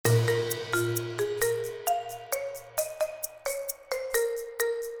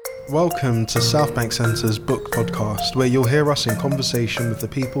Welcome to South Bank Centre's book podcast, where you'll hear us in conversation with the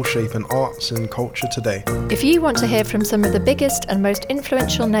people shaping arts and culture today. If you want to hear from some of the biggest and most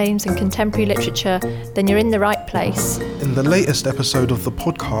influential names in contemporary literature, then you're in the right place. In the latest episode of the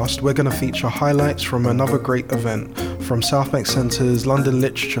podcast, we're going to feature highlights from another great event from South Bank Centre's London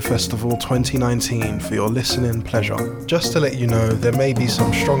Literature Festival 2019 for your listening pleasure. Just to let you know, there may be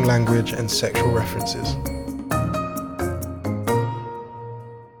some strong language and sexual references.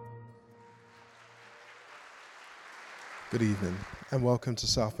 Good evening and welcome to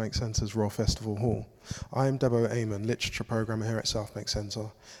South Bank Centre's Royal Festival Hall. I am Debo Amon, Literature Programmer here at South Bank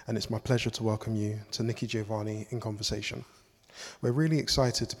Centre, and it's my pleasure to welcome you to Nikki Giovanni in Conversation. We're really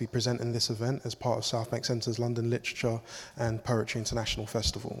excited to be presenting this event as part of South Bank Centre's London Literature and Poetry International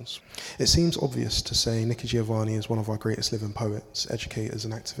Festivals. It seems obvious to say Nikki Giovanni is one of our greatest living poets, educators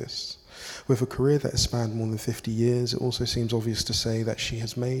and activists. With a career that has spanned more than 50 years, it also seems obvious to say that she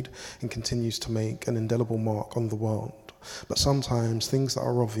has made and continues to make an indelible mark on the world. But sometimes things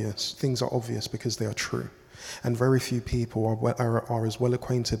are obvious because they are true. And very few people are as well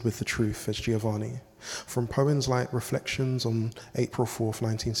acquainted with the truth as Giovanni. From poems like Reflections on April 4th,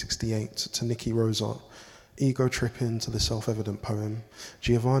 1968 to Nikki Rosa, Ego Tripping to the self-evident poem,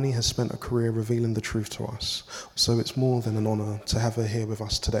 Giovanni has spent a career revealing the truth to us. So it's more than an honour to have her here with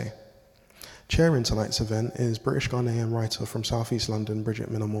us today. Chairing tonight's event is British Ghanaian writer from South East London,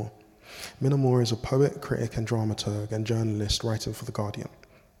 Bridget Minamore. Minamore is a poet, critic and dramaturg and journalist writing for The Guardian.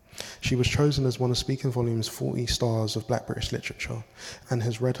 She was chosen as one of Speaking Volume's 40 stars of Black British literature and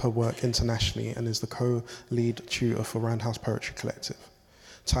has read her work internationally and is the co-lead tutor for Roundhouse Poetry Collective.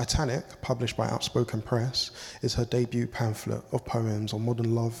 Titanic, published by Outspoken Press, is her debut pamphlet of poems on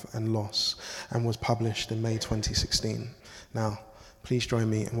modern love and loss and was published in May 2016. Now, please join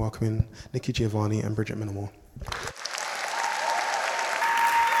me in welcoming Nikki Giovanni and Bridget Minamore.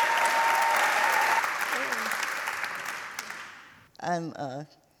 I'm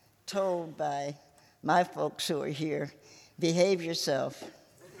told by my folks who are here, behave yourself,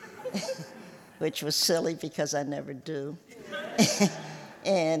 which was silly because I never do.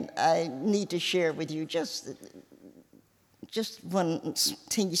 And I need to share with you just one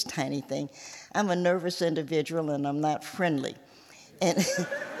teeny tiny thing. I'm a nervous individual and I'm not friendly. And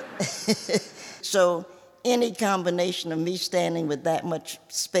so any combination of me standing with that much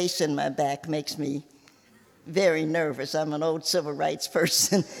space in my back makes me very nervous. I'm an old civil rights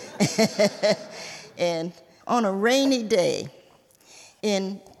person. And on a rainy day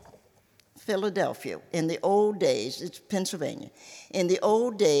in Philadelphia, in the old days, it's Pennsylvania, in the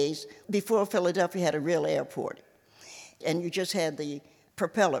old days, before Philadelphia had a real airport, and you just had the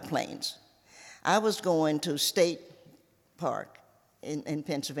propeller planes, I was going to State Park in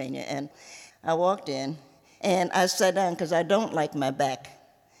Pennsylvania, and I walked in, and I sat down because I don't like my back.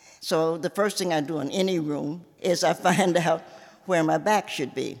 So the first thing I do in any room is I find out where my back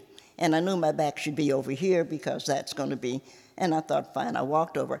should be. And I knew my back should be over here because that's going to be, and I thought, fine, I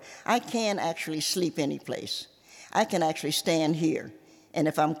walked over. I can actually sleep any place. I can actually stand here. And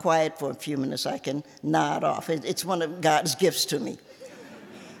if I'm quiet for a few minutes, I can nod off. It's one of God's gifts to me.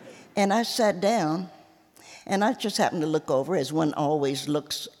 And I sat down, and I just happened to look over, as one always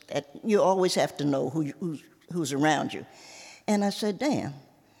looks at, you always have to know who's around you. And I said, damn.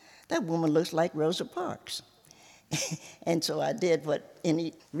 That woman looks like Rosa Parks. And so I did what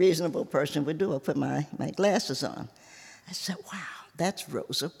any reasonable person would do. I put my glasses on. I said, wow, that's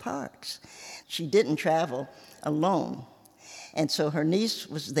Rosa Parks. She didn't travel alone. And so her niece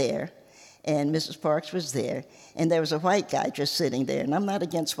was there, and Mrs. Parks was there, and there was a white guy just sitting there. And I'm not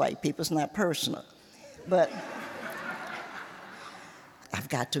against white people, it's not personal. But I've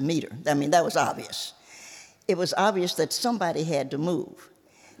got to meet her. I mean, that was obvious. It was obvious that somebody had to move.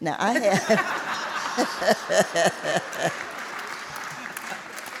 Now,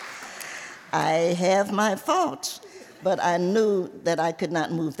 I have my faults, but I knew that I could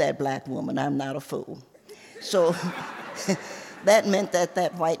not move that black woman. I'm not a fool. So that meant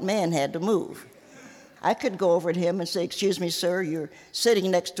that white man had to move. I could go over to him and say, excuse me, sir, you're sitting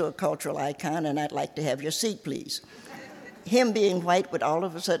next to a cultural icon, and I'd like to have your seat, please. Him being white would all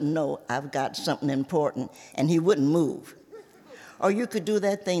of a sudden know I've got something important, and he wouldn't move. Or you could do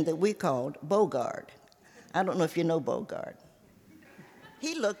that thing that we called Bogart. I don't know if you know Bogart.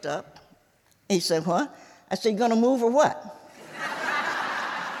 He looked up. He said, what? I said, you gonna move or what?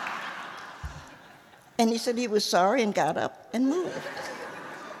 And he said he was sorry and got up and moved,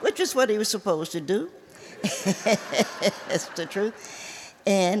 which is what he was supposed to do. That's the truth.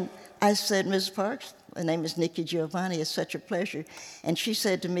 And I said, Ms. Parks, my name is Nikki Giovanni, it's such a pleasure. And she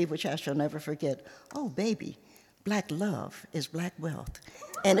said to me, which I shall never forget, oh, baby, black love is black wealth.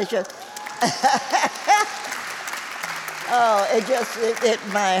 And it just,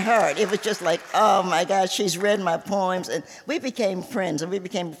 my heart, it was just like, oh my gosh, she's read my poems. And we became friends, and we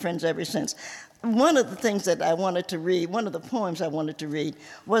became friends ever since. One of the things that I wanted to read, one of the poems I wanted to read,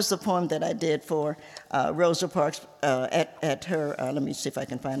 was the poem that I did for Rosa Parks at her, let me see if I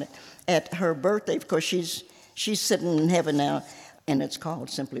can find it, at her birthday. Of course, she's sitting in heaven now, and it's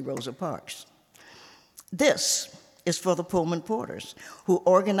called simply Rosa Parks. This is for the Pullman Porters, who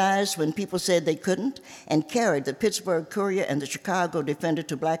organized when people said they couldn't and carried the Pittsburgh Courier and the Chicago Defender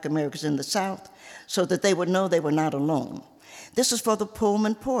to black Americans in the South so that they would know they were not alone. This is for the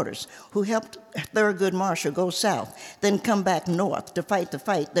Pullman Porters, who helped Thurgood Marshall go south, then come back north to fight the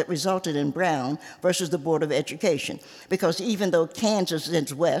fight that resulted in Brown versus the Board of Education. Because even though Kansas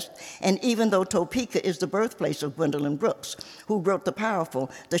is west, and even though Topeka is the birthplace of Gwendolyn Brooks, who wrote the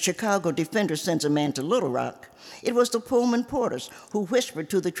powerful "The Chicago Defender Sends a Man to Little Rock," it was the Pullman Porters who whispered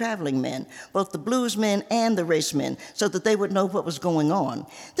to the traveling men, both the blues men and the race men, so that they would know what was going on.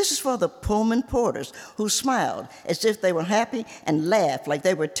 This is for the Pullman Porters who smiled as if they were happy and laughed like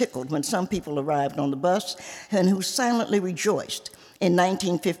they were tickled when some people arrived on the bus, and who silently rejoiced in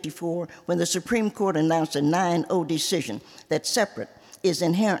 1954 when the Supreme Court announced a 9-0 decision that separate is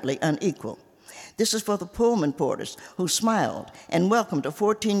inherently unequal. This is for the Pullman Porters who smiled and welcomed a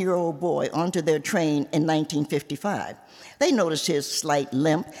 14-year-old boy onto their train in 1955. They noticed his slight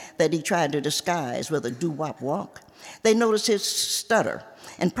limp that he tried to disguise with a doo-wop walk. They noticed his stutter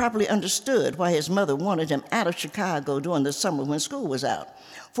and probably understood why his mother wanted him out of Chicago during the summer when school was out.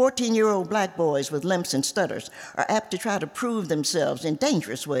 14-year-old black boys with limps and stutters are apt to try to prove themselves in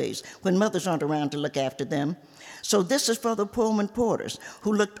dangerous ways when mothers aren't around to look after them. So this is for the Pullman Porters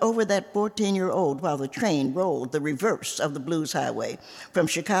who looked over that 14-year-old while the train rolled the reverse of the Blues Highway from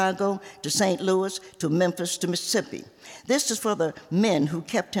Chicago to St. Louis to Memphis to Mississippi. This is for the men who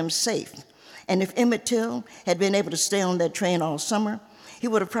kept him safe. And if Emmett Till had been able to stay on that train all summer, he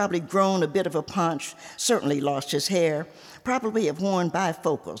would have probably grown a bit of a paunch, certainly lost his hair, probably have worn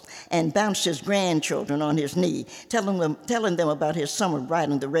bifocals and bounced his grandchildren on his knee, telling them about his summer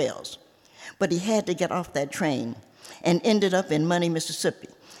riding the rails. But he had to get off that train and ended up in Money, Mississippi,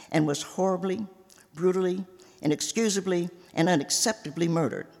 and was horribly, brutally, inexcusably, and unacceptably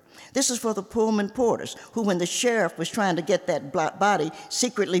murdered. This is for the Pullman Porters, who, when the sheriff was trying to get that body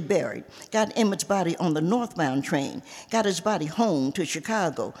secretly buried, got Emmett's body on the northbound train, got his body home to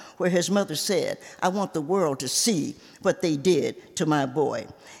Chicago, where his mother said, "I want the world to see what they did to my boy."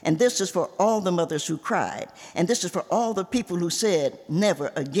 And this is for all the mothers who cried, and this is for all the people who said,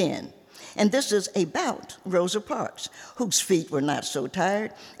 "Never again." And this is about Rosa Parks, whose feet were not so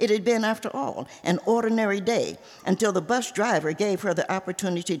tired. It had been, after all, an ordinary day until the bus driver gave her the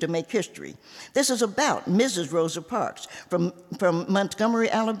opportunity to make history. This is about Mrs. Rosa Parks from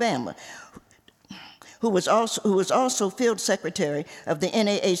Montgomery, Alabama, who was also field secretary of the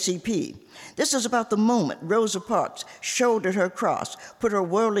NAACP. This is about the moment Rosa Parks shouldered her cross, put her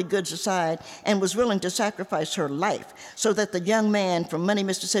worldly goods aside, and was willing to sacrifice her life so that the young man from Money,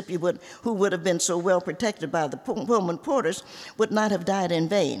 Mississippi, who would have been so well protected by the Pullman Porters, would not have died in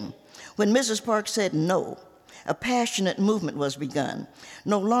vain. When Mrs. Parks said no, a passionate movement was begun.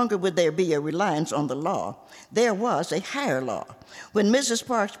 No longer would there be a reliance on the law. There was a higher law. When Mrs.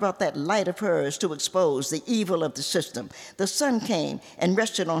 Parks brought that light of hers to expose the evil of the system, the sun came and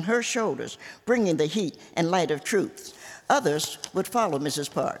rested on her shoulders, bringing the heat and light of truth. Others would follow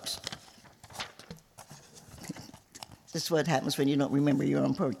Mrs. Parks. This is what happens when you don't remember your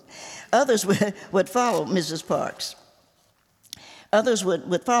own poetry. Others would follow Mrs. Parks. Others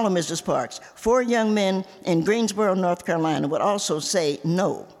would follow Mrs. Parks. 4 young men in Greensboro, North Carolina would also say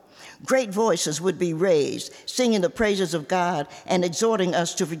no. Great voices would be raised, singing the praises of God and exhorting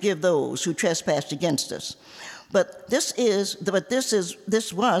us to forgive those who trespassed against us. But this was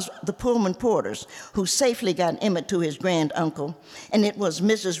the Pullman Porters who safely got Emmett to his grand uncle, and it was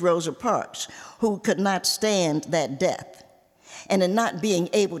Mrs. Rosa Parks who could not stand that death. And in not being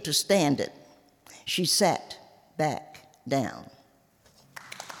able to stand it, she sat back down.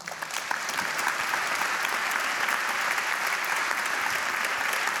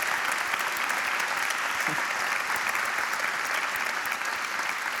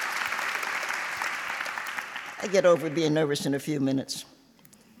 I get over being nervous in a few minutes.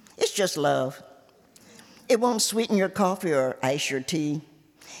 It's just love. It won't sweeten your coffee or ice your tea.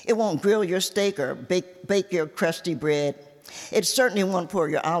 It won't grill your steak or bake your crusty bread. It certainly won't pour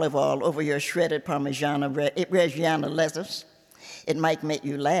your olive oil over your shredded Parmigiano Reggiano lettuce. It might make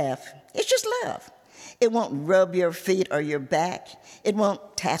you laugh. It's just love. It won't rub your feet or your back. It won't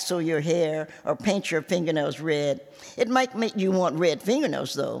tassel your hair or paint your fingernails red. It might make you want red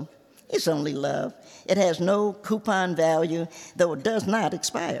fingernails, though. It's only love. It has no coupon value, though it does not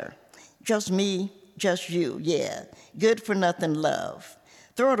expire. Just me, just you, yeah. Good for nothing love.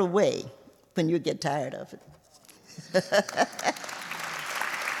 Throw it away when you get tired of it.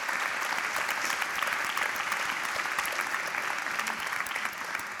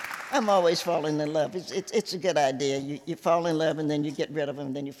 I'm always falling in love. It's a good idea. You fall in love, and then you get rid of them,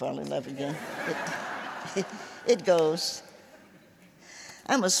 and then you fall in love again. It goes.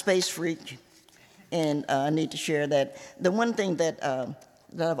 I'm a space freak, and I need to share that. The one thing that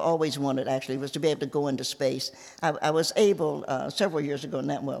I've always wanted, actually, was to be able to go into space. I was able, several years ago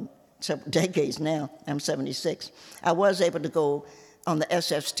now, well, several decades now, I'm 76, I was able to go on the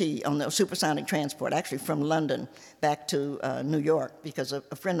SST, on the supersonic transport, actually from London back to New York, because a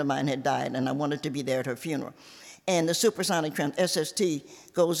friend of mine had died, and I wanted to be there at her funeral. And the supersonic SST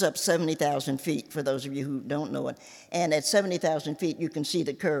goes up 70,000 feet, for those of you who don't know it. And at 70,000 feet, you can see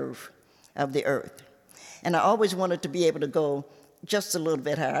the curve of the Earth. And I always wanted to be able to go just a little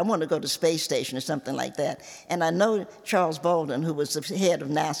bit higher. I wanted to go to space station or something like that. And I know Charles Bolden, who was the head of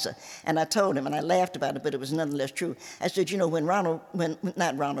NASA, and I told him, and I laughed about it, but it was nonetheless true. I said, you know,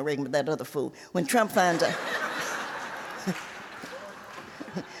 not Ronald Reagan, but that other fool, when Trump finds out,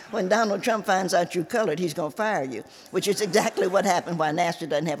 when Donald Trump finds out you colored, he's going to fire you, which is exactly what happened why NASA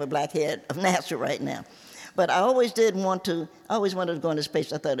doesn't have a black head of NASA right now. But I always wanted to go into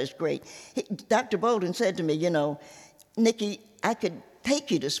space. I thought it was great. Dr. Bolden said to me, you know, Nikki, I could take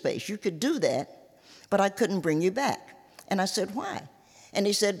you to space. You could do that, but I couldn't bring you back. And I said, why? And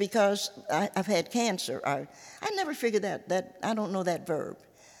he said, because I've had cancer. I never figured that I don't know that verb.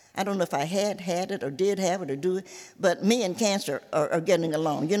 I don't know if I had it or did have it or do it, but me and cancer are getting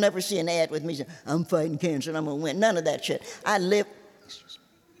along. You never see an ad with me saying, I'm fighting cancer and I'm going to win. None of that shit. I live.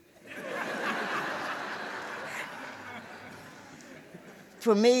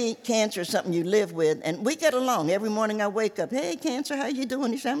 For me, cancer is something you live with, and we get along. Every morning I wake up, hey, Cancer, how you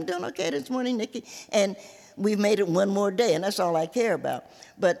doing? He said, I'm doing okay this morning, Nikki. And we've made it one more day, and that's all I care about.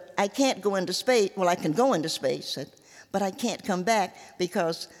 But I can't go into space. Well, I can go into space, but I can't come back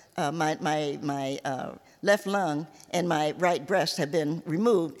because my left lung and my right breast have been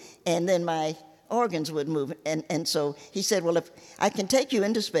removed, and then my organs would move. And so he said, well, if I can take you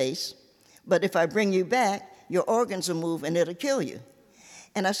into space, but if I bring you back, your organs will move and it'll kill you.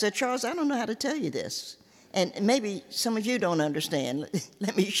 And I said, Charles, I don't know how to tell you this. And maybe some of you don't understand.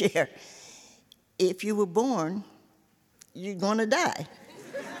 Let me share. If you were born, you're going to die.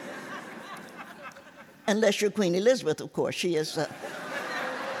 Unless you're Queen Elizabeth, of course. She is.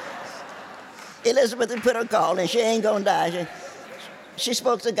 Elizabeth had put her call, and she ain't going to die. She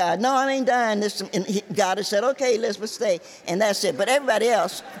spoke to God. No, I ain't dying. And God had said, okay, Elizabeth, stay. And that's it. But everybody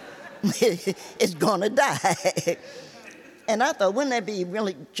else is going to die. And I thought, wouldn't that be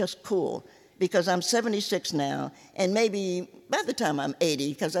really just cool? Because I'm 76 now, and maybe by the time I'm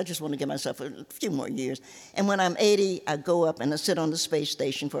 80, because I just want to give myself a few more years, and when I'm 80, I go up and I sit on the space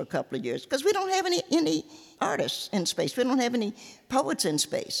station for a couple of years, because we don't have any artists in space. We don't have any poets in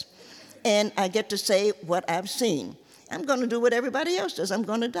space. And I get to say what I've seen. I'm going to do what everybody else does. I'm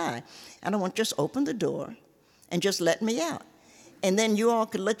going to die. And I want to just open the door and just let me out. And then you all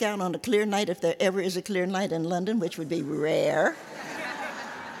could look out on a clear night, if there ever is a clear night in London, which would be rare.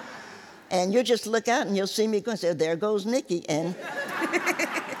 And you'll just look out and you'll see me go and say, there goes Nikki. And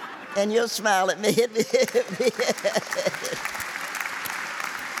you'll smile at me.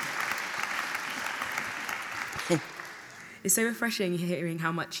 It's so refreshing hearing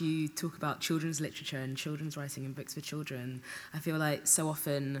how much you talk about children's literature and children's writing and books for children. I feel like so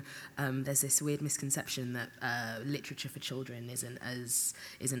often there's this weird misconception that literature for children isn't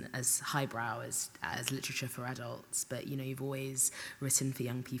as highbrow as literature for adults. But you know, you've always written for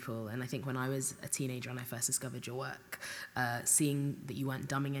young people, and I think when I was a teenager and I first discovered your work, seeing that you weren't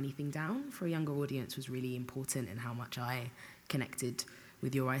dumbing anything down for a younger audience was really important in how much I connected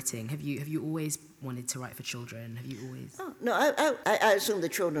with your writing. Have you always wanted to write for children? Have you always? Oh, no, I assume the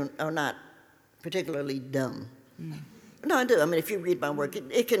children are not particularly dumb. Mm. No, I do. I mean, if you read my work,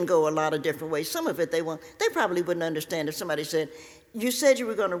 it can go a lot of different ways. Some of it they probably wouldn't understand if somebody said, you said you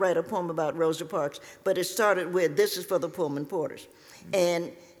were going to write a poem about Rosa Parks, but it started with, this is for the Pullman Porters. Mm.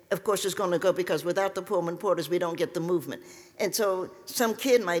 And of course, it's going to go because without the Pullman Porters, we don't get the movement. And so some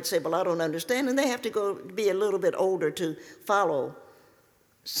kid might say, well, I don't understand, and they have to go be a little bit older to follow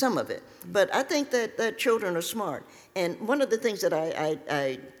some of it. But I think that children are smart. And one of the things that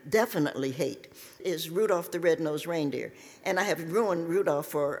I definitely hate is Rudolph the Red-Nosed Reindeer. And I have ruined Rudolph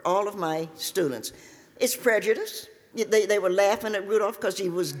for all of my students. It's prejudice. They were laughing at Rudolph because he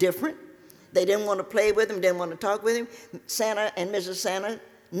was different. They didn't want to play with him, didn't want to talk with him. Santa and Mrs. Santa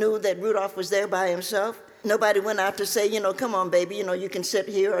knew that Rudolph was there by himself. Nobody went out to say, come on, baby, you can sit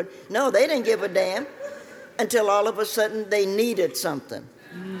here. No, they didn't give a damn until all of a sudden they needed something.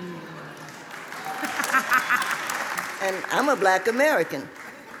 And I'm a black American.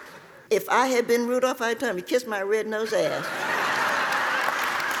 If I had been Rudolph, I'd tell him, kiss my red-nosed ass.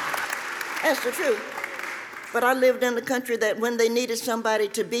 That's the truth. But I lived in a country that when they needed somebody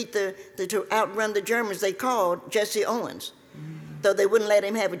to beat to outrun the Germans, they called Jesse Owens, though they wouldn't let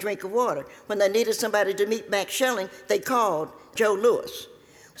him have a drink of water. When they needed somebody to meet Max Schelling, they called Joe Louis.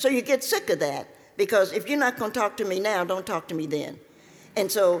 So you get sick of that, because if you're not going to talk to me now, don't talk to me then. And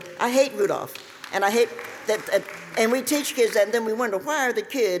so I hate Rudolph, and I hate that, and we teach kids that, and then we wonder, why are the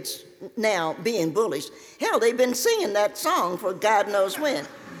kids now being bullies? Hell, they've been singing that song for God knows when.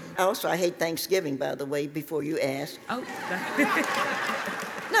 Also, I hate Thanksgiving, by the way, before you ask. Oh.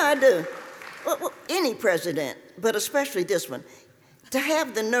 No, I do. Well, any president, but especially this one, to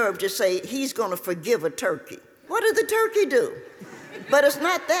have the nerve to say he's going to forgive a turkey. What did the turkey do? But it's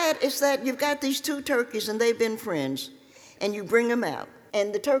not that. It's that you've got these two turkeys, and they've been friends, and you bring them out.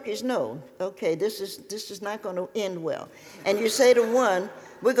 And the turkeys know, okay, this is not going to end well. And you say to one,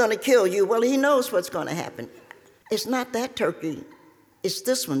 we're going to kill you. Well, he knows what's going to happen. It's not that turkey. It's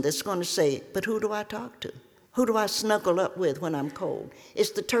this one that's going to say, but who do I talk to? Who do I snuggle up with when I'm cold? It's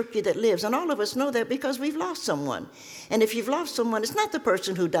the turkey that lives. And all of us know that because we've lost someone. And if you've lost someone, it's not the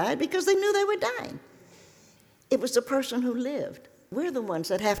person who died because they knew they were dying. It was the person who lived. We're the ones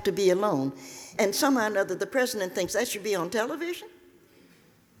that have to be alone. And somehow or another, the president thinks that should be on television.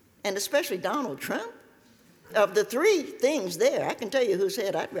 And especially Donald Trump. Of the three things there, I can tell you whose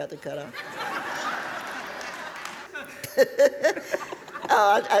head I'd rather cut off.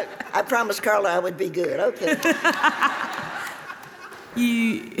 I promised Carla I would be good. Okay.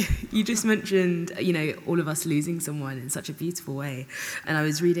 You just mentioned, all of us losing someone in such a beautiful way. And I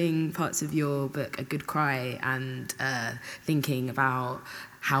was reading parts of your book, A Good Cry, and thinking about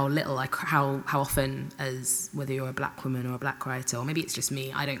how often, as whether you're a black woman or a black writer, or maybe it's just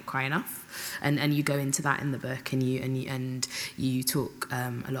me, I don't cry enough. And you go into that in the book, and you talk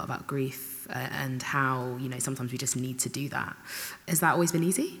a lot about grief. And how, sometimes we just need to do that. Has that always been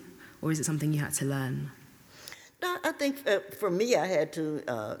easy? Or is it something you had to learn? No, I think for me, I had to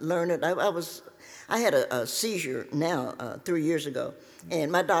learn it. I had a seizure now 3 years ago. And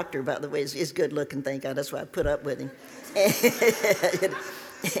my doctor, by the way, is good looking, thank God. That's why I put up with him.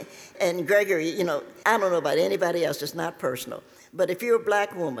 And Gregory, I don't know about anybody else. It's not personal. But if you're a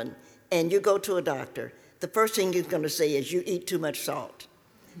black woman and you go to a doctor, the first thing he's going to say is you eat too much salt.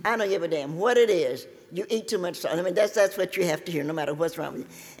 I don't give a damn what it is. You eat too much salt. I mean, that's what you have to hear, no matter what's wrong with you.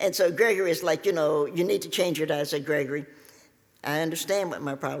 And so Gregory is like, you need to change your diet. I said, Gregory, I understand what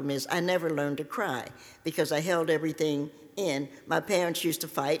my problem is. I never learned to cry because I held everything in. My parents used to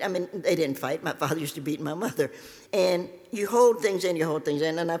fight. I mean, they didn't fight. My father used to beat my mother. And you hold things in,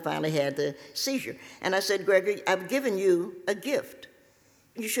 and I finally had the seizure. And I said, Gregory, I've given you a gift.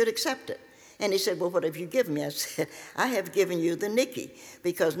 You should accept it. And he said, well, what have you given me? I said, I have given you the Nikki,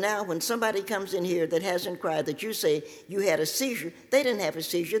 because now when somebody comes in here that hasn't cried, that you say you had a seizure, they didn't have a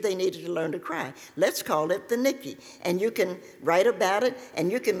seizure, they needed to learn to cry. Let's call it the Nikki. And you can write about it,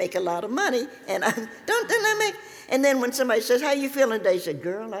 and you can make a lot of money. And and then when somebody says, how you feeling today? They say,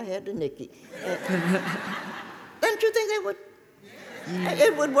 girl, I had the Nikki. Don't you think that would?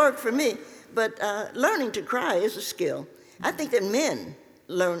 It would work for me. But learning to cry is a skill. I think that men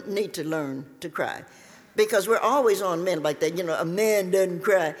need to learn to cry, because we're always on men like that. A man doesn't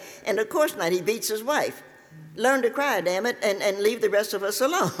cry, and of course not. He beats his wife. Learn to cry, damn it, and leave the rest of us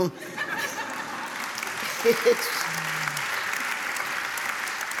alone.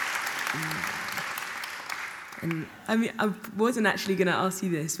 And I mean, I wasn't actually going to ask you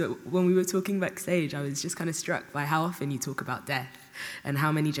this, but when we were talking backstage, I was just kind of struck by how often you talk about death and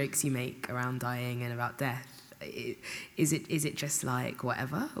how many jokes you make around dying and about death. Is it just like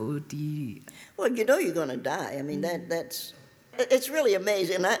whatever, or do you? Well, you're going to die. I mean, that's it's really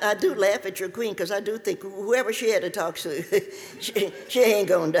amazing. I do laugh at your queen, because I do think whoever she had to talk to, she ain't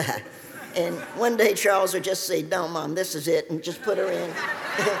going to die. And one day Charles will just say, no, Mom, this is it, and just put her in.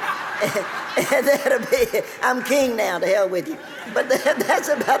 And that'll be it. I'm king now, to hell with you. But that's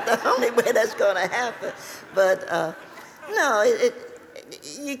about the only way that's going to happen. But no,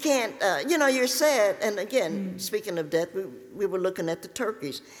 you can't, you're sad. And again, speaking of death, we were looking at the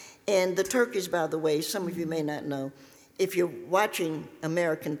turkeys. And the turkeys, by the way, some of you may not know, if you're watching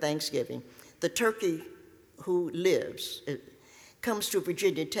American Thanksgiving, the turkey who lives comes to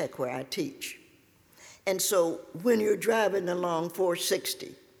Virginia Tech, where I teach. And so when you're driving along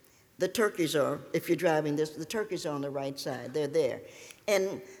 460, the turkeys are, if you're driving this, the turkeys are on the right side. They're there.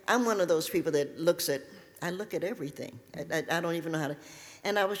 And I'm one of those people that I look at everything. I don't even know how to.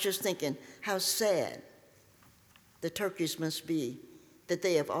 And I was just thinking how sad the turkeys must be that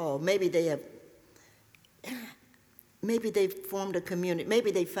they have all, maybe they've formed a community, maybe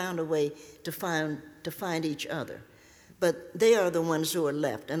they found a way to find each other. But they are the ones who are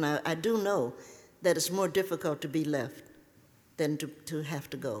left. And I do know that it's more difficult to be left than to have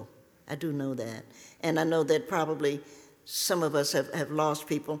to go. I do know that. And I know that probably some of us have lost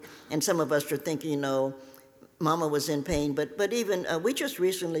people, and some of us are thinking, Mama was in pain. But even, we just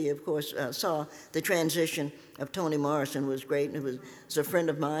recently, of course, saw the transition of Toni Morrison. Was great, and it was a friend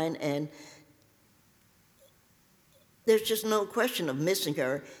of mine, and there's just no question of missing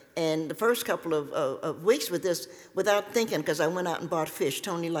her. And the first couple of weeks with this, without thinking, because I went out and bought fish.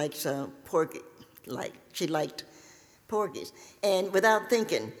 Toni likes porgy, she liked porgies. And without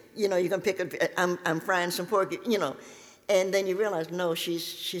thinking, you can pick I'm frying some porgy, and then you realize, no,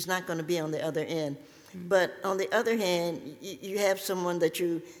 she's not going to be on the other end. Mm-hmm. But on the other hand, you have someone that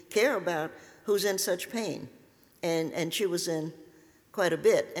you care about who's in such pain. And she was in quite a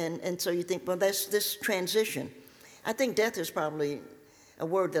bit. And so you think, well, that's this transition. I think death is probably a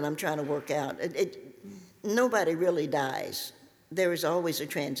word that I'm trying to work out. Nobody really dies. There is always a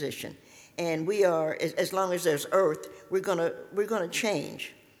transition. And we are, as long as there's earth, we're gonna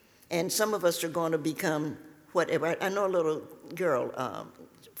change. And some of us are going to become whatever. I know a little girl,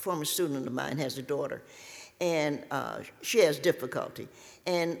 former student of mine, has a daughter, and she has difficulty.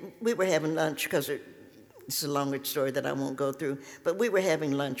 And we were having lunch, because it's a longer story that I won't go through, but we were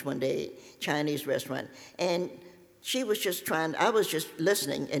having lunch one day, Chinese restaurant, and she was just I was just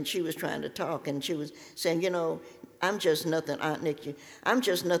listening, and she was trying to talk, and she was saying, I'm just nothing, Aunt Nikki, I'm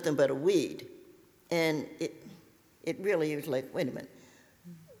just nothing but a weed. And it really was like, wait a minute,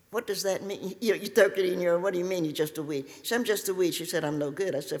 what does that mean? You're 13-year-old, what do you mean you're just a weed? She said, I'm just a weed. She said, I'm no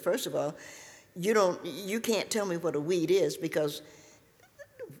good. I said, first of all, you can't tell me what a weed is, because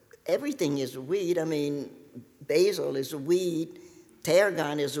everything is a weed. I mean, basil is a weed,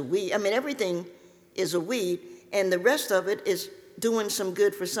 tarragon is a weed. I mean, everything is a weed, and the rest of it is doing some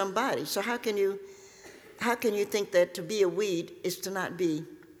good for somebody. So how can you think that to be a weed is to not be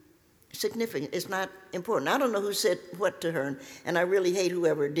significant? It's not important. I don't know who said what to her, and I really hate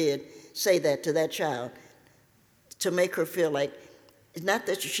whoever did say that to that child, to make her feel like it's not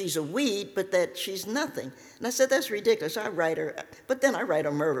that she's a weed, but that she's nothing. And I said, that's ridiculous. I write her, but then I write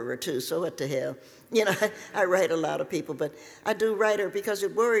a murderer too, so what the hell? I write a lot of people, but I do write her because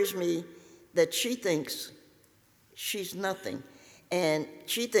it worries me that she thinks she's nothing. And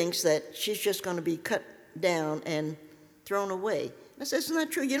she thinks that she's just going to be cut down and thrown away. I said, it's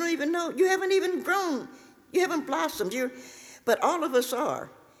not true. You don't even know. You haven't even grown. You haven't blossomed. But all of us are.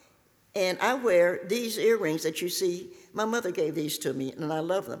 And I wear these earrings that you see. My mother gave these to me, and I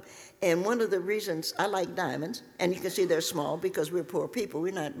love them. And one of the reasons I like diamonds, and you can see they're small because we're poor people.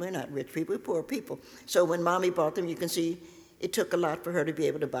 We're not rich people. We're poor people. So when Mommy bought them, you can see it took a lot for her to be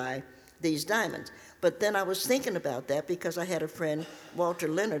able to buy these diamonds. But then I was thinking about that because I had a friend, Walter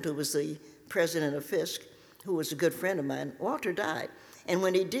Leonard, who was the president of Fisk, who was a good friend of mine. Walter died. And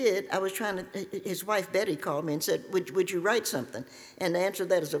when he did, his wife Betty called me and said, would you write something? And the answer to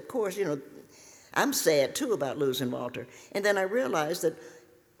that is, of course, I'm sad too about losing Walter. And then I realized that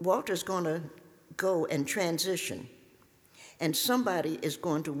Walter's going to go and transition. And somebody is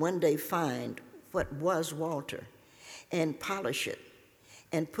going to one day find what was Walter and polish it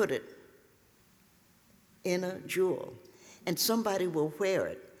and put it in a jewel. And somebody will wear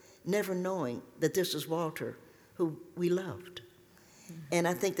it, never knowing that this is Walter, who we loved. Mm-hmm. And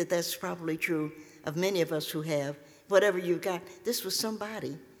I think that that's probably true of many of us who have whatever you got. This was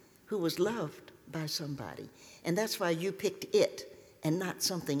somebody who was loved by somebody. And that's why you picked it and not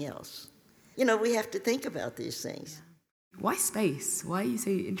something else. We have to think about these things. Yeah. Why space? Why are you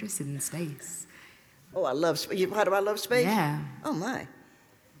so interested in space? Oh, I love space. Why do I love space? Yeah. Oh, my.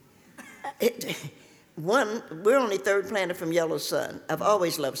 We're only third planet from yellow sun. I've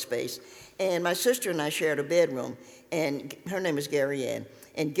always loved space. And my sister and I shared a bedroom, and her name is Gary Ann.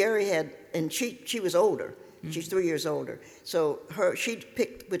 And Gary she was older. Mm-hmm. She's 3 years older. So she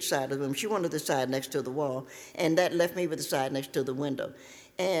picked which side of the room. She wanted the side next to the wall, and that left me with the side next to the window.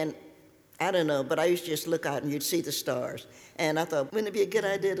 And I don't know, but I used to just look out and you'd see the stars. And I thought, wouldn't it be a good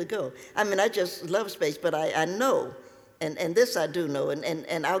idea to go? I mean, I just love space, but I know, and this I do know,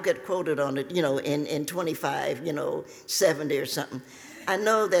 and I'll get quoted on it, in 25, 70 or something. I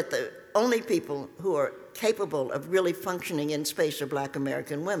know that the only people who are capable of really functioning in space are Black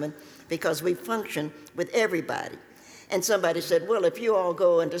American women, because we function with everybody. And somebody said, well, if you all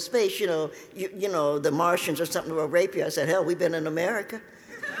go into space, you know, the Martians or something will rape you. I said, hell, we've been in America.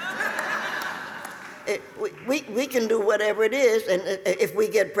 We can do whatever it is, and if we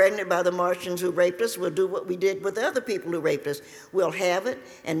get pregnant by the Martians who raped us, we'll do what we did with the other people who raped us. We'll have it,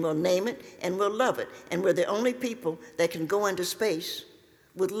 and we'll name it, and we'll love it. And we're the only people that can go into space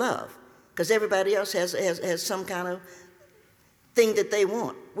with love, because everybody else has some kind of thing that they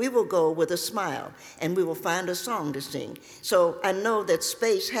want. We will go with a smile, and we will find a song to sing. So I know that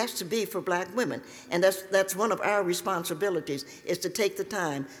space has to be for Black women, and that's one of our responsibilities, is to take the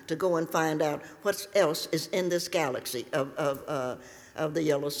time to go and find out what else is in this galaxy of the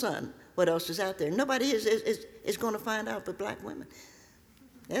yellow sun. What else is out there? Nobody is going to find out but Black women.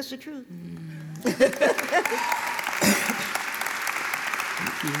 That's the truth.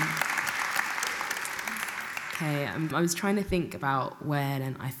 Thank you. Okay, I was trying to think about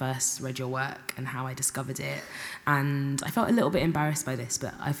when I first read your work and how I discovered it, and I felt a little bit embarrassed by this,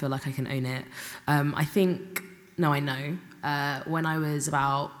 but I feel like I can own it. I know. When I was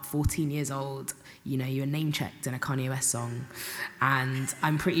about 14 years old, you were name-checked in a Kanye West song, and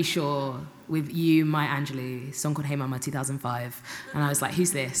I'm pretty sure with you, Maya Angelou, song called Hey Mama, 2005, and I was like,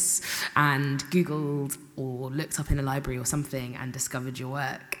 who's this? And Googled or looked up in a library or something and discovered your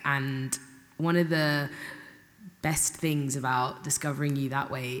work, and one of the best things about discovering you that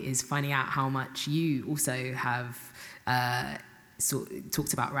way is finding out how much you also have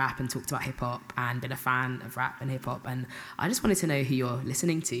talked about rap and talked about hip-hop and been a fan of rap and hip-hop. And I just wanted to know who you're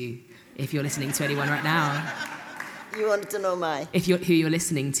listening to, if you're listening to anyone right now. You wanted to know who you're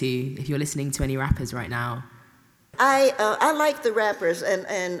listening to, if you're listening to any rappers right now. I like the rappers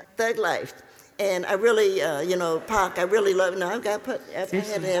and Thug Life. And I really, Pac, I really love. No, I had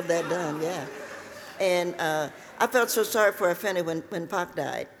to have that done, yeah. And I felt so sorry for Afeni when Pac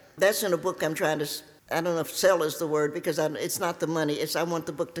died. That's in a book I'm trying to, I don't know if sell is the word, because it's not the money, I want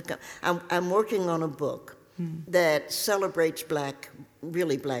the book to come. I'm working on a book that celebrates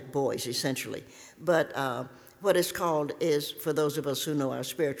really black boys, essentially. But what it's called is, for those of us who know our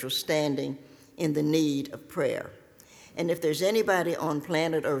spiritual standing, in the need of prayer. And if there's anybody on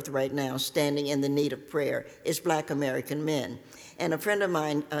planet Earth right now standing in the need of prayer, it's Black American men. And a friend of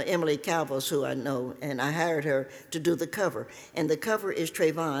mine, Emily Calvos, who I know, and I hired her to do the cover. And the cover is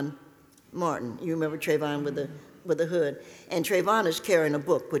Trayvon Martin. You remember Trayvon with the hood? And Trayvon is carrying a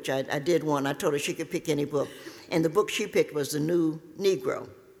book, which I did one. I told her she could pick any book. And the book she picked was The New Negro.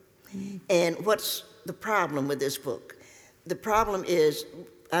 And what's the problem with this book? The problem is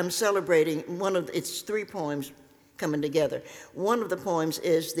I'm celebrating it's 3 poems coming together. One of the poems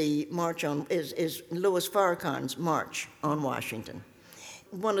is the is Louis Farrakhan's March on Washington.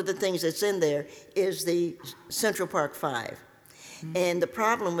 One of the things that's in there is the Central Park Five. And the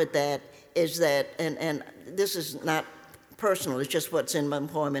problem with that is that, and this is not personal, it's just what's in my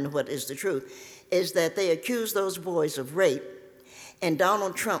poem and what is the truth, is that they accuse those boys of rape, and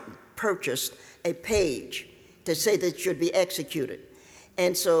Donald Trump purchased a page to say that it should be executed.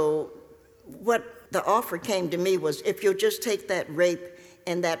 And so what the offer came to me was, if you'll just take that rape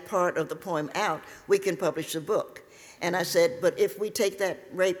and that part of the poem out, we can publish the book. And I said, but if we take that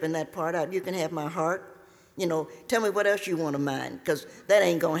rape and that part out, you can have my heart. Tell me what else you want of mine, because that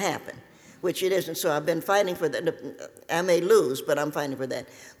ain't gonna happen, which it isn't. So I've been fighting for that. I may lose, but I'm fighting for that.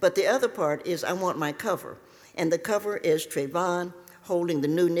 But the other part is I want my cover. And the cover is Trayvon holding the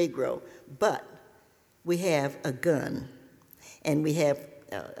new Negro, but we have a gun, and we have,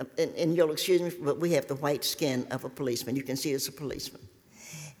 and you'll excuse me, but we have the white skin of a policeman. You can see it's a policeman.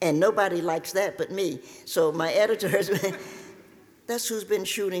 And nobody likes that but me. So my editors, that's who's been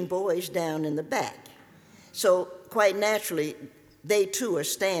shooting boys down in the back. So quite naturally, they too are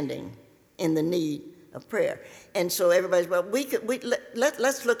standing in the need of prayer. And so everybody's, well,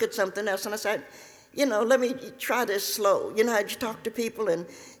 let's look at something else. And I said, let me try this slow. You know how you talk to people and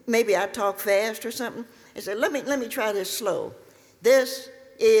maybe I talk fast or something? I said, let me try this slow. This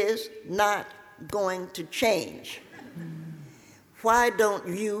is not going to change. Why don't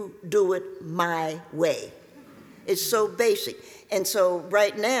you do it my way? It's so basic. And so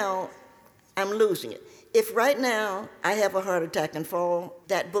right now, I'm losing it. If right now I have a heart attack and fall,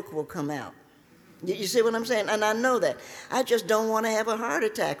 that book will come out. You see what I'm saying? And I know that. I just don't want to have a heart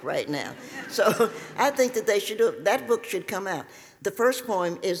attack right now. So I think that they should do it. That book should come out. The first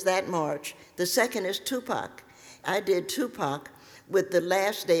poem is That March. The second is Tupac. I did Tupac with the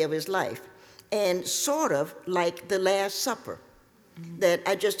last day of his life, and sort of like the Last Supper. That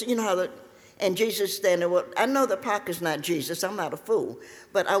I just, how And Jesus standing there. Well, I know the park is not Jesus. I'm not a fool.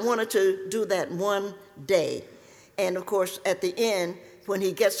 But I wanted to do that one day. And, of course, at the end, when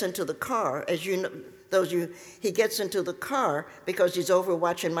he gets into the car, as you know, he gets into the car because he's over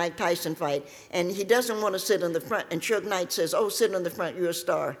watching Mike Tyson fight, and he doesn't want to sit in the front. And Suge Knight says, "Oh, sit in the front, you're a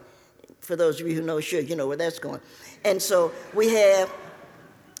star." For those of you who know Suge, you know where that's going. And so we have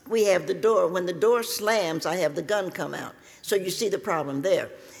the door. When the door slams, I have the gun come out. So you see the problem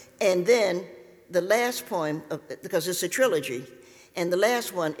there. And then the last poem, because it's a trilogy, and the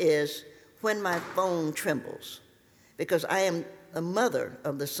last one is When My Phone Trembles, because I am a mother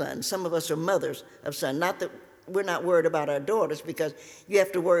of the son. Some of us are mothers of son. Not that we're not worried about our daughters, because you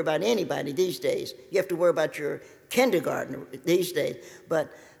have to worry about anybody these days. You have to worry about your kindergartner these days.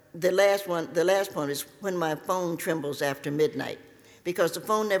 But the last poem is When My Phone Trembles After Midnight, because the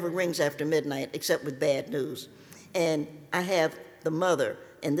phone never rings after midnight except with bad news. And I have the mother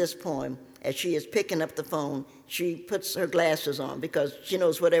in this poem, as she is picking up the phone, she puts her glasses on because she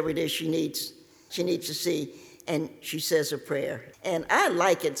knows whatever it is she needs to see, and she says a prayer. And I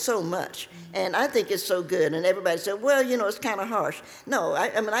like it so much, and I think it's so good. And everybody said, well, it's kind of harsh. No,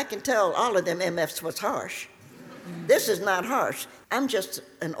 I mean, I can tell all of them MFs was harsh. This is not harsh. I'm just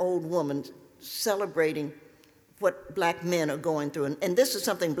an old woman celebrating what black men are going through. And this is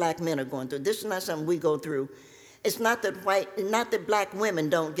something black men are going through. This is not something we go through. It's not that black women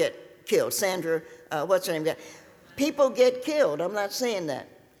don't get killed. Sandra, what's her name? People get killed. I'm not saying that.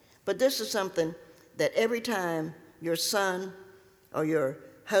 But this is something that every time your son or your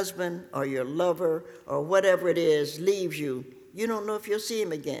husband or your lover or whatever it is leaves you, you don't know if you'll see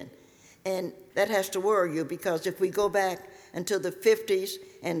him again. And that has to worry you, because if we go back until the 50s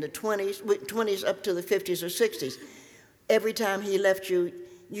and the 20s up to the 50s or 60s, every time he left you,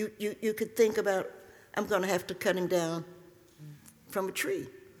 you could think about, I'm going to have to cut him down from a tree.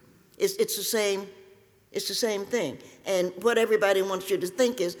 It's the same thing. And what everybody wants you to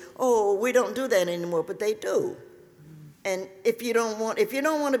think is, oh, we don't do that anymore, but they do. And if you don't want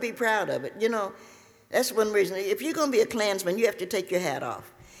to be proud of it, that's one reason. If you're going to be a Klansman, you have to take your hat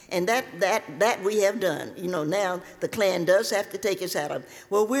off. And that we have done. Now the Klan does have to take its hat off.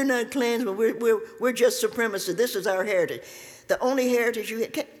 Well, we're not Klansmen. We're just supremacists. This is our heritage. The only heritage you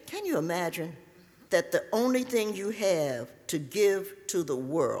have. Can you imagine that the only thing you have to give to the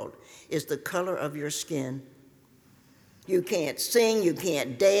world is the color of your skin? You can't sing. You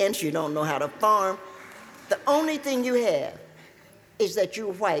can't dance. You don't know how to farm. The only thing you have is that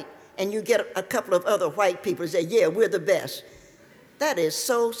you're white, and you get a couple of other white people and say, yeah, we're the best. That is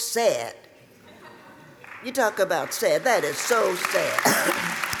so sad. You talk about sad. That is so sad.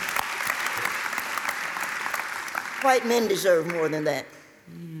 White men deserve more than that.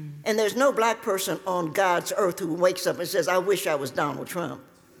 And there's no black person on God's earth who wakes up and says, I wish I was Donald Trump.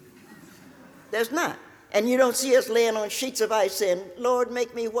 There's not. And you don't see us laying on sheets of ice saying, Lord,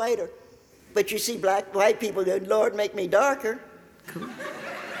 make me whiter. But you see white people go, Lord, make me darker. Cool.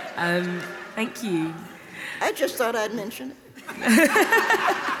 Thank you. I just thought I'd mention it.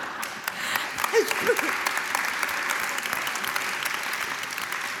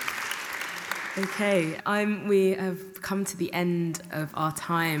 Okay, we have come to the end of our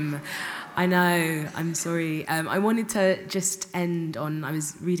time. I know, I'm sorry. I wanted to just end on, I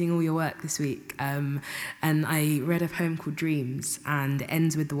was reading all your work this week, and I read a poem called Dreams, and it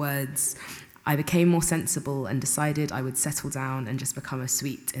ends with the words, I became more sensible and decided I would settle down and just become a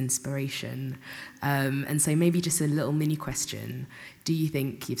sweet inspiration. And so maybe just a little mini question. Do you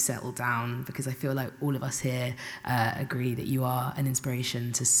think you've settled down? Because I feel like all of us here agree that you are an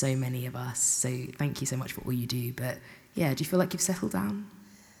inspiration to so many of us. So thank you so much for all you do. But yeah, do you feel like you've settled down?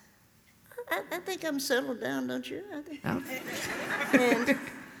 I think I'm settled down, don't you? Oh. And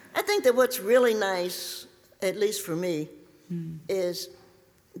I think that what's really nice, at least for me, is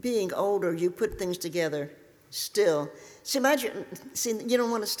being older, you put things together still. See, you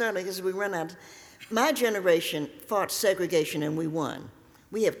don't want to start because we run out. My generation fought segregation and we won.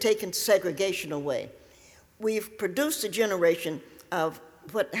 We have taken segregation away. We've produced a generation of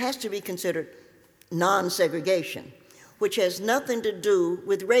what has to be considered non-segregation, which has nothing to do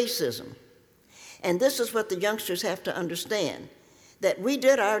with racism. And this is what the youngsters have to understand, that we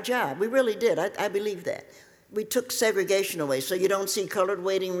did our job. We really did. I believe that. We took segregation away, so you don't see colored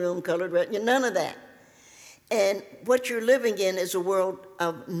waiting room, none of that. And what you're living in is a world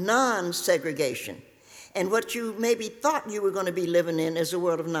of non-segregation. And what you maybe thought you were going to be living in is a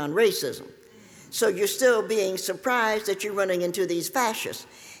world of non-racism. So you're still being surprised that you're running into these fascists,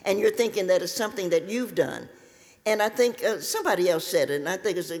 and you're thinking that it's something that you've done. And I think somebody else said it, and I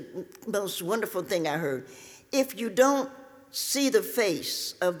think it's the most wonderful thing I heard. If you don't see the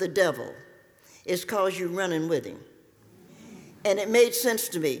face of the devil, is because you're running with him. And it made sense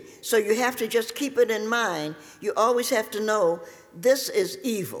to me. So you have to just keep it in mind. You always have to know this is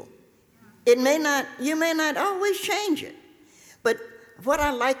evil. You may not always change it. But what I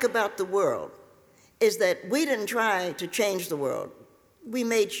like about the world is that we didn't try to change the world. We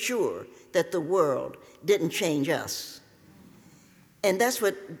made sure that the world didn't change us. And that's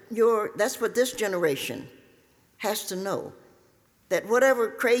what this generation has to know. That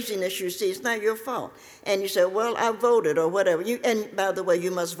whatever craziness you see, it's not your fault. And you say, well, I voted or whatever. And by the way,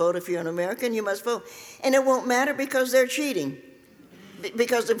 you must vote if you're an American, you must vote. And it won't matter because they're cheating,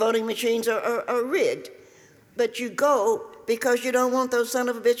 because the voting machines are rigged. But you go because you don't want those son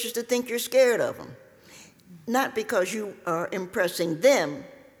of a bitches to think you're scared of them. Not because you are impressing them,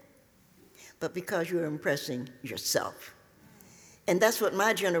 but because you're impressing yourself. And that's what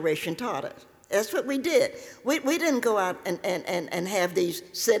my generation taught us. That's what we did. We didn't go out and have these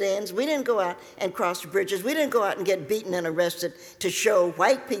sit-ins. We didn't go out and cross bridges. We didn't go out and get beaten and arrested to show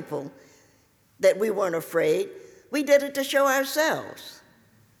white people that we weren't afraid. We did it to show ourselves.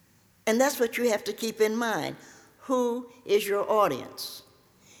 And that's what you have to keep in mind. Who is your audience?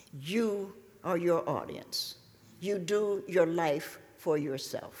 You are your audience. You do your life for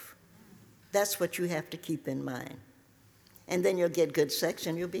yourself. That's what you have to keep in mind. And then you'll get good sex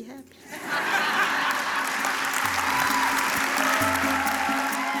and you'll be happy.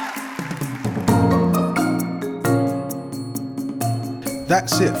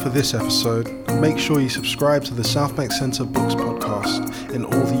 That's it for this episode. Make sure you subscribe to the South Bank Centre Books podcast in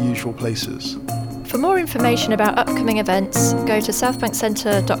all the usual places. For more information about upcoming events, go to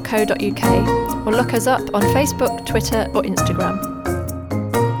southbankcentre.co.uk or look us up on Facebook, Twitter or Instagram.